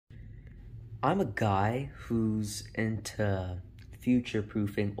I'm a guy who's into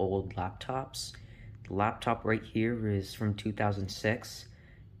future-proofing old laptops. The laptop right here is from 2006.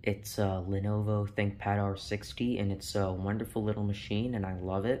 It's a Lenovo ThinkPad R60, and it's a wonderful little machine, and I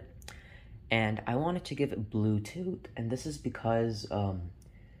love it. And I wanted to give it Bluetooth, and this is because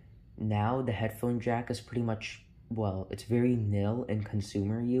now the headphone jack is pretty much, well, it's very nil in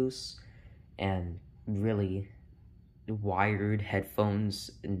consumer use, and really, wired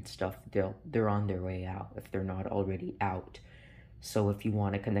headphones and stuff, they're on their way out if they're not already out. So if you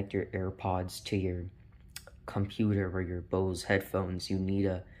want to connect your AirPods to your computer or your Bose headphones, you need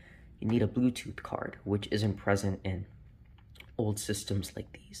a Bluetooth card, which isn't present in old systems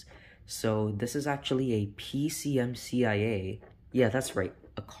like these. So this is actually a PCMCIA, yeah, that's right,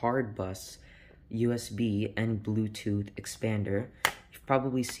 a card bus USB and Bluetooth expander. You've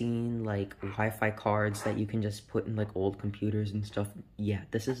probably seen like Wi-Fi cards that you can just put in like old computers and stuff. Yeah,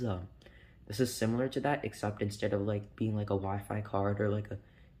 this is similar to that, except instead of like being like a Wi-Fi card or like a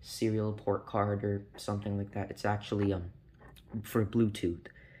serial port card or something like that, it's actually for Bluetooth.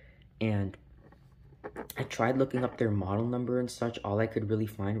 And I tried looking up their model number and such. All I could really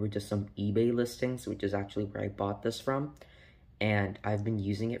find were just some eBay listings, which is actually where I bought this from. And I've been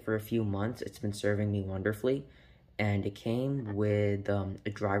using it for a few months. It's been serving me wonderfully. And it came with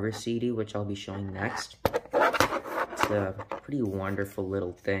a driver CD, which I'll be showing next. It's a pretty wonderful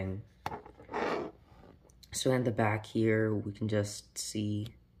little thing. So in the back here, we can just see,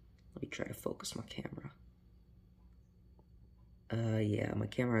 let me try to focus my camera. Yeah, my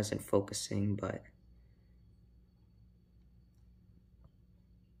camera isn't focusing, but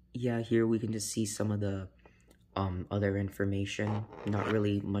yeah, here we can just see some of the other information. Not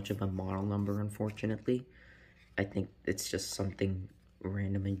really much of a model number, unfortunately. I think it's just something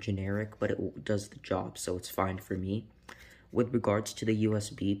random and generic, but it does the job, so it's fine for me. With regards to the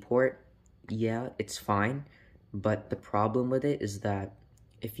USB port, yeah, it's fine, but the problem with it is that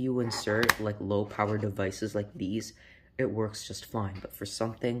if you insert like low power devices like these, it works just fine. But for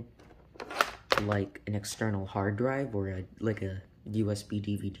something like an external hard drive or like a USB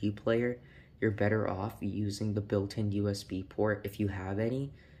DVD player, you're better off using the built-in USB port if you have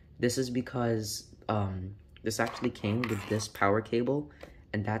any. This is because this actually came with this power cable,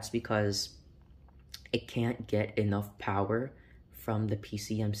 and that's because it can't get enough power from the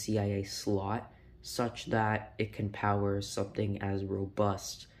PCMCIA slot such that it can power something as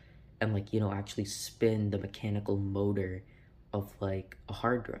robust and like, you know, actually spin the mechanical motor of like a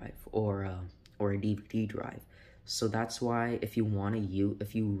hard drive or a DVD drive. So that's why if you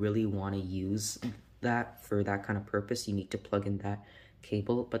really want to use that for that kind of purpose, you need to plug in that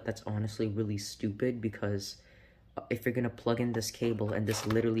cable. But that's honestly really stupid, because if you're gonna plug in this cable, and this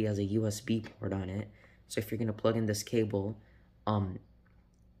literally has a USB port on it, so if you're gonna plug in this cable,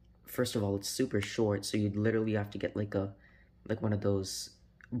 first of all, it's super short, so you'd literally have to get like one of those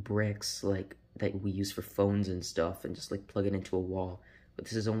bricks like that we use for phones and stuff, and just like plug it into a wall. But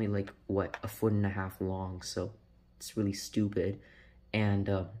this is only like what, 1.5 feet long, so it's really stupid. And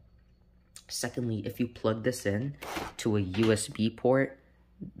secondly, if you plug this in to a USB port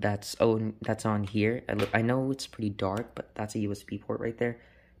that's on here, I know it's pretty dark, but that's a USB port right there.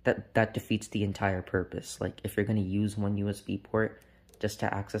 That defeats the entire purpose. Like, if you're gonna use one USB port just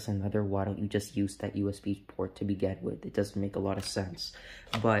to access another, why don't you just use that USB port to begin with? It doesn't make a lot of sense.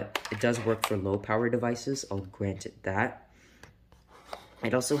 But it does work for low power devices, I'll grant it that.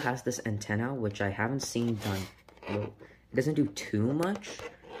 It also has this antenna, which I haven't seen done. Well, it doesn't do too much,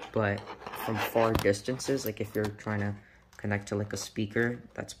 but from far distances, like if you're trying to connect to like a speaker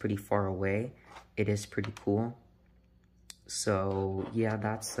that's pretty far away, it is pretty cool. So yeah,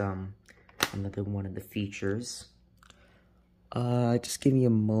 that's another one of the features. Just give me a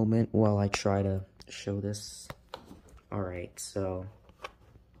moment while I try to show this. Alright, so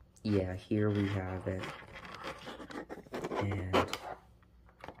yeah, here we have it. And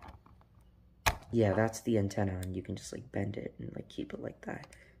yeah, that's the antenna, and you can just like bend it and like keep it like that.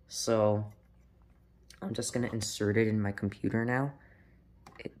 So I'm just gonna insert it in my computer now.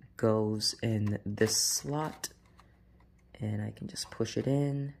 It goes in this slot, and I can just push it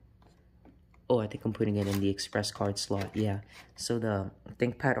in. Oh, I think I'm putting it in the express card slot, yeah. So the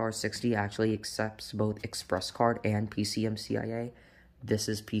ThinkPad R60 actually accepts both express card and PCMCIA. This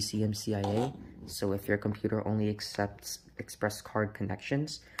is PCMCIA, so if your computer only accepts express card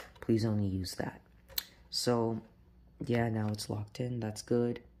connections, please only use that. So yeah, now it's locked in, that's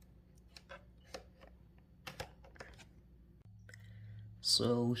good.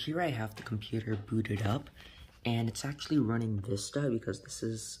 So here I have the computer booted up, and it's actually running Vista because this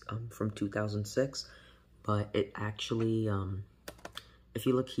is from 2006, but it actually if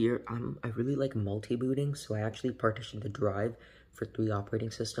you look here, I really like multi-booting, so I actually partitioned the drive for 3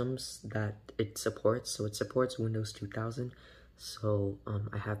 operating systems that it supports. So it supports Windows 2000, so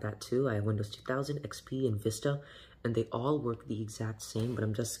I have that too. I have Windows 2000, XP, and Vista, and they all work the exact same, but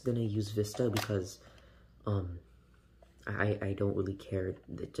I'm just gonna use Vista because I don't really care.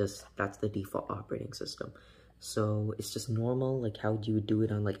 That's the default operating system. So it's just normal, like how you would do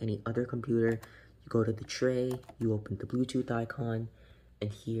it on like any other computer. You go to the tray, you open the Bluetooth icon,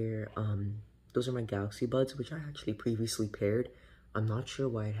 and here, those are my Galaxy Buds, which I actually previously paired. I'm not sure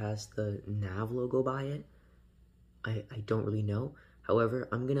why it has the nav logo by it. I don't really know. However,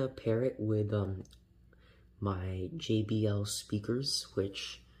 I'm gonna pair it with my JBL speakers,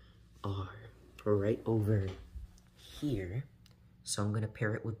 which are right over here. So I'm gonna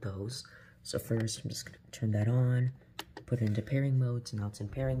pair it with those. So first, I'm just gonna turn that on, put it into pairing mode. So now it's in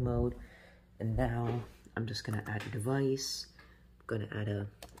pairing mode. And now I'm just gonna add a device. I'm gonna add a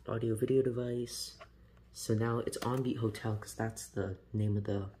audio video device. So now it's On Beat Hotel because that's the name of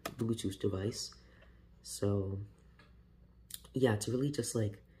the Bluetooth device. So yeah, it's really just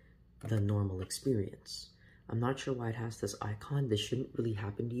like the normal experience. I'm not sure why it has this icon. This shouldn't really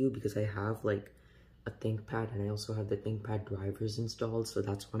happen to you because I have like a ThinkPad and I also have the ThinkPad drivers installed, so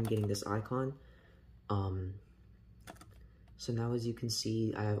that's why I'm getting this icon. So now as you can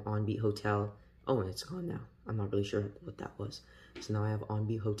see, I have On Beat Hotel. Oh, and it's gone now. I'm not really sure what that was. So now I have On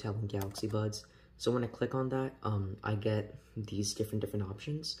Beat Hotel and Galaxy Buds. So when I click on that, I get these different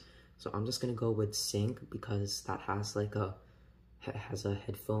options. So I'm just gonna go with Sync because that has like a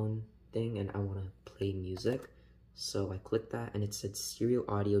headphone thing and I wanna play music. So I clicked that and it said stereo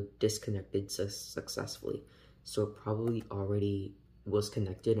audio disconnected successfully. So it probably already was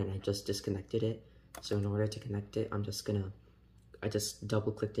connected and I just disconnected it. So in order to connect it, I just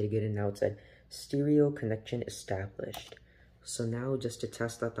double clicked it again and now it said stereo connection established. So now just to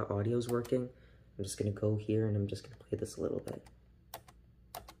test that the audio is working, I'm just gonna go here and I'm just gonna play this a little bit.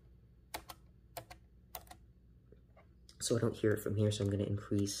 So I don't hear it from here, so I'm gonna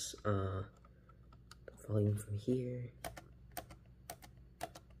increase the volume from here.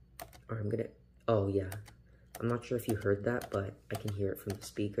 Or I'm gonna, oh yeah. I'm not sure if you heard that, but I can hear it from the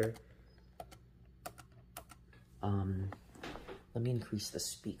speaker. Let me increase the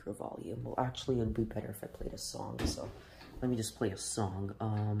speaker volume. Well, actually, it would be better if I played a song, so let me just play a song.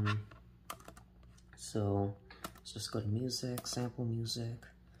 So let's just go to music, sample music.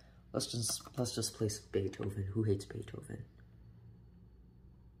 Let's just play some Beethoven. Who hates Beethoven?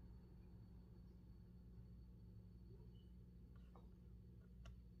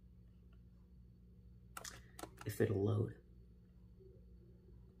 If it'll load.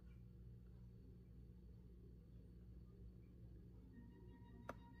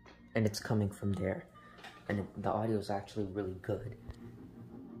 And it's coming from there. And the audio is actually really good.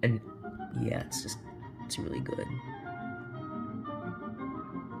 And yeah, it's really good.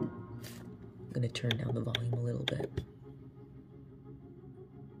 I'm gonna turn down the volume a little bit.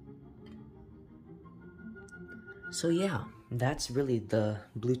 So yeah, that's really the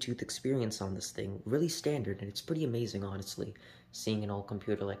Bluetooth experience on this thing. Really standard, and it's pretty amazing, honestly, seeing an old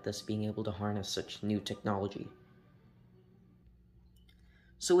computer like this being able to harness such new technology.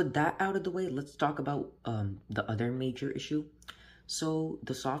 So with that out of the way, let's talk about the other major issue. So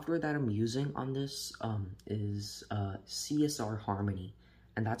the software that I'm using on this is CSR Harmony,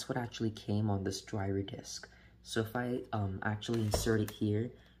 and that's what actually came on this driver disk. So if I actually insert it here,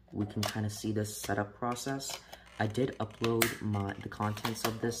 we can kind of see this setup process. I did upload the contents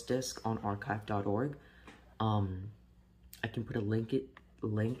of this disk on archive.org. I can put a link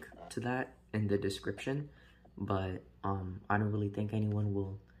to that in the description, but I don't really think anyone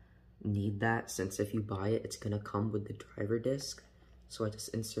will need that since if you buy it, it's gonna come with the driver disk. So I just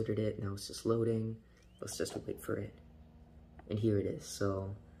inserted it, now it's just loading. Let's just wait for it. And here it is.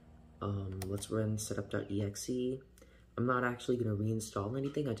 So let's run setup.exe. I'm not actually gonna reinstall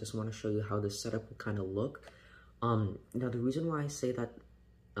anything. I just wanna show you how the setup will kind of look. Now the reason why I say that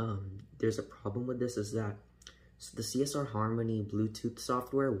there's a problem with this is that the CSR Harmony Bluetooth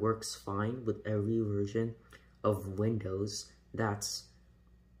software works fine with every version of Windows that's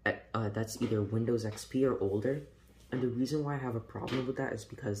either Windows XP or older. And the reason why I have a problem with that is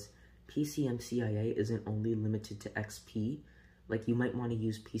because PCMCIA isn't only limited to XP. Like you might want to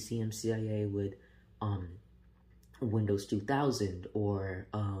use PCMCIA with Windows 2000 or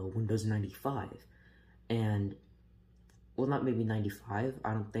Windows 95. And well, not maybe 95.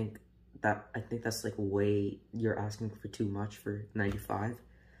 I think that's like way, you're asking for too much for 95.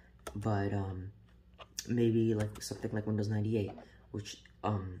 But maybe like something like Windows 98, which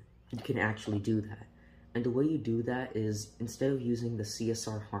you can actually do that. And the way you do that is, instead of using the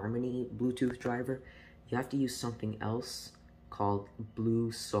CSR Harmony Bluetooth driver, you have to use something else called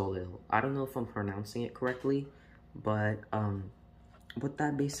Blue Solil. I don't know if I'm pronouncing it correctly, but what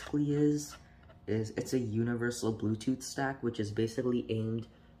that basically is it's a universal Bluetooth stack, which is basically aimed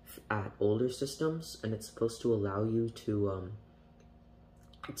at older systems, and it's supposed to allow you to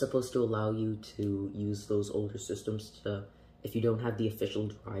use those older systems to, if you don't have the official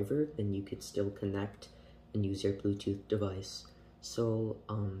driver, then you could still connect and use your Bluetooth device. So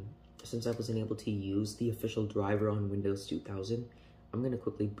since I wasn't able to use the official driver on Windows 2000, I'm going to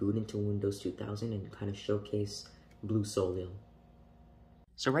quickly boot into Windows 2000 and kind of showcase Blue Solil.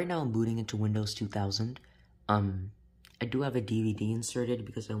 So right now I'm booting into Windows 2000. I do have a DVD inserted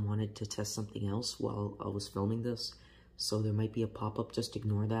because I wanted to test something else while I was filming this. So there might be a pop-up, just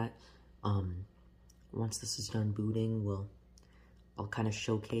ignore that. Once this is done booting, I'll kind of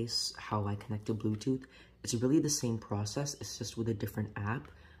showcase how I connect to Bluetooth. It's really the same process, it's just with a different app.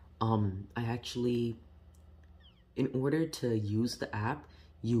 I actually, in order to use the app,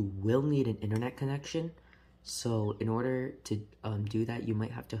 you will need an internet connection. So in order to do that, you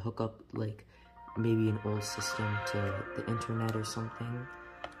might have to hook up like maybe an old system to the internet or something.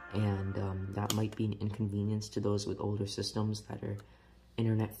 And that might be an inconvenience to those with older systems that are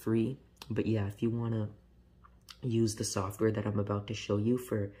internet free. But yeah, if you want to use the software that I'm about to show you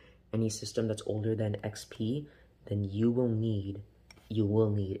for any system that's older than XP, then you will need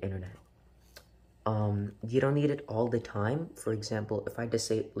internet. You don't need it all the time. For example, if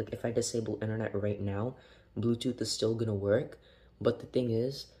I disable internet right now, Bluetooth is still gonna work. But the thing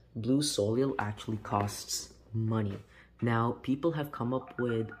is, Blue Solil actually costs money. Now, people have come up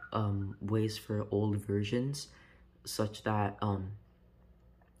with ways for old versions, such that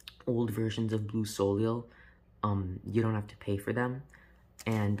old versions of Blue Solil, you don't have to pay for them.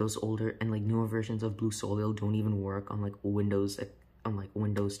 And those older and like newer versions of Blue Solil don't even work on like Windows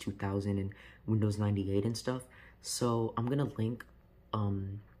 2000 and Windows 98 and stuff. So I'm gonna link,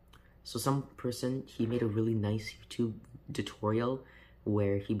 so some person, he made a really nice YouTube tutorial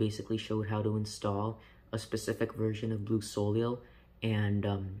where he basically showed how to install a specific version of Blue Solil and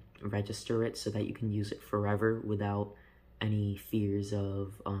register it so that you can use it forever without any fears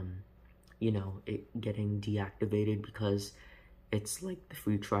of, you know, it getting deactivated because it's like the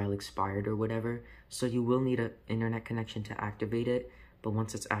free trial expired or whatever. So you will need an internet connection to activate it, but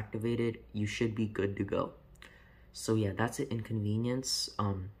once it's activated, you should be good to go. So yeah, that's an inconvenience.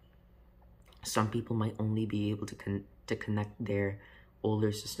 Some people might only be able to connect their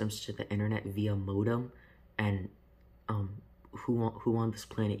older systems to the internet via modem, and who on this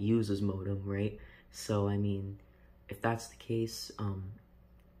planet uses modem, right? So I mean, if that's the case,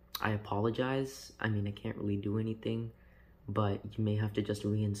 I apologize. I mean, I can't really do anything, but you may have to just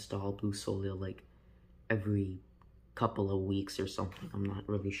reinstall Blue Solil like every couple of weeks or something. I'm not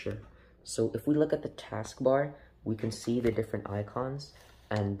really sure. So if we look at the taskbar, we can see the different icons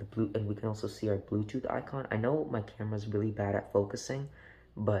and we can also see our Bluetooth icon. I know my camera's really bad at focusing,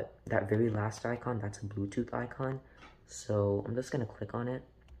 but that very last icon, that's a Bluetooth icon. So I'm just gonna click on it.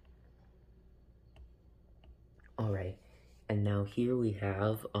 All right, and now here we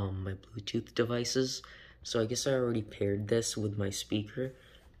have my Bluetooth devices. So I guess I already paired this with my speaker.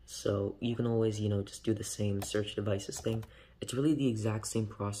 So you can always, you know, just do the same search devices thing. It's really the exact same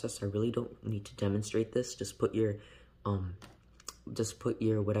process. I really don't need to demonstrate this. Just put your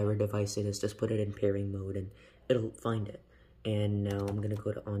whatever device it is, just put it in pairing mode and it'll find it. And now I'm gonna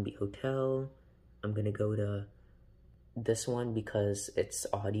go to Onbe Hotel. I'm gonna go to this one because it's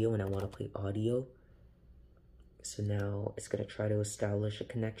audio and I want to play audio. So now it's gonna try to establish a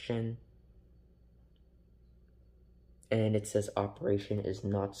connection. And it says operation is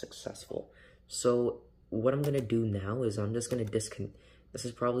not successful. So what I'm gonna do now is I'm just gonna disconnect. This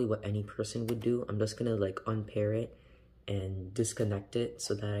is probably what any person would do. I'm just gonna like unpair it and disconnect it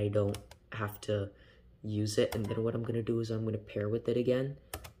so that I don't have to use it. And then what I'm gonna do is I'm gonna pair with it again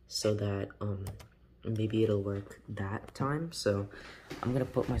so that maybe it'll work that time. So I'm gonna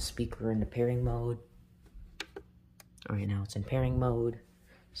put my speaker into pairing mode. All right, now it's in pairing mode.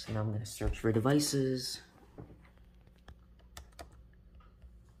 So now I'm gonna search for devices.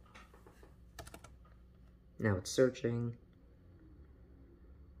 Now it's searching.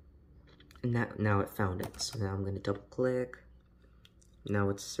 And now it found it. So now I'm going to double click. Now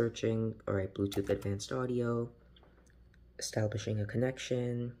it's searching. All right, Bluetooth Advanced Audio. Establishing a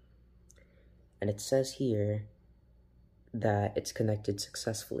connection. And it says here that it's connected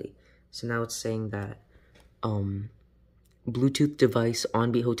successfully. So now it's saying that Bluetooth device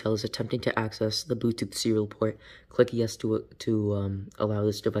Onbe Hotel is attempting to access the Bluetooth serial port. Click yes to allow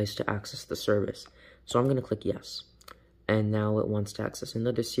this device to access the service. So I'm going to click yes. And now it wants to access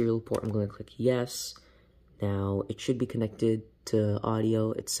another serial port. I'm going to click yes. Now it should be connected to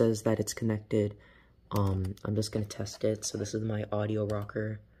audio. It says that it's connected. I'm just going to test it. So this is my audio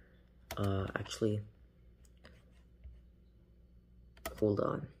rocker. Actually, hold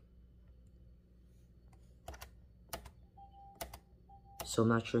on. So I'm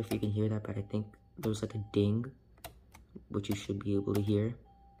not sure if you can hear that, but I think there's like a ding, which you should be able to hear.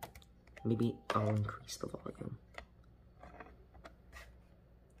 Maybe I'll increase the volume.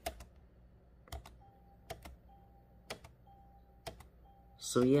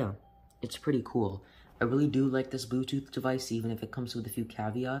 So yeah, it's pretty cool. I really do like this Bluetooth device, even if it comes with a few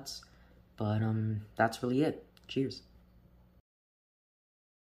caveats. But that's really it. Cheers.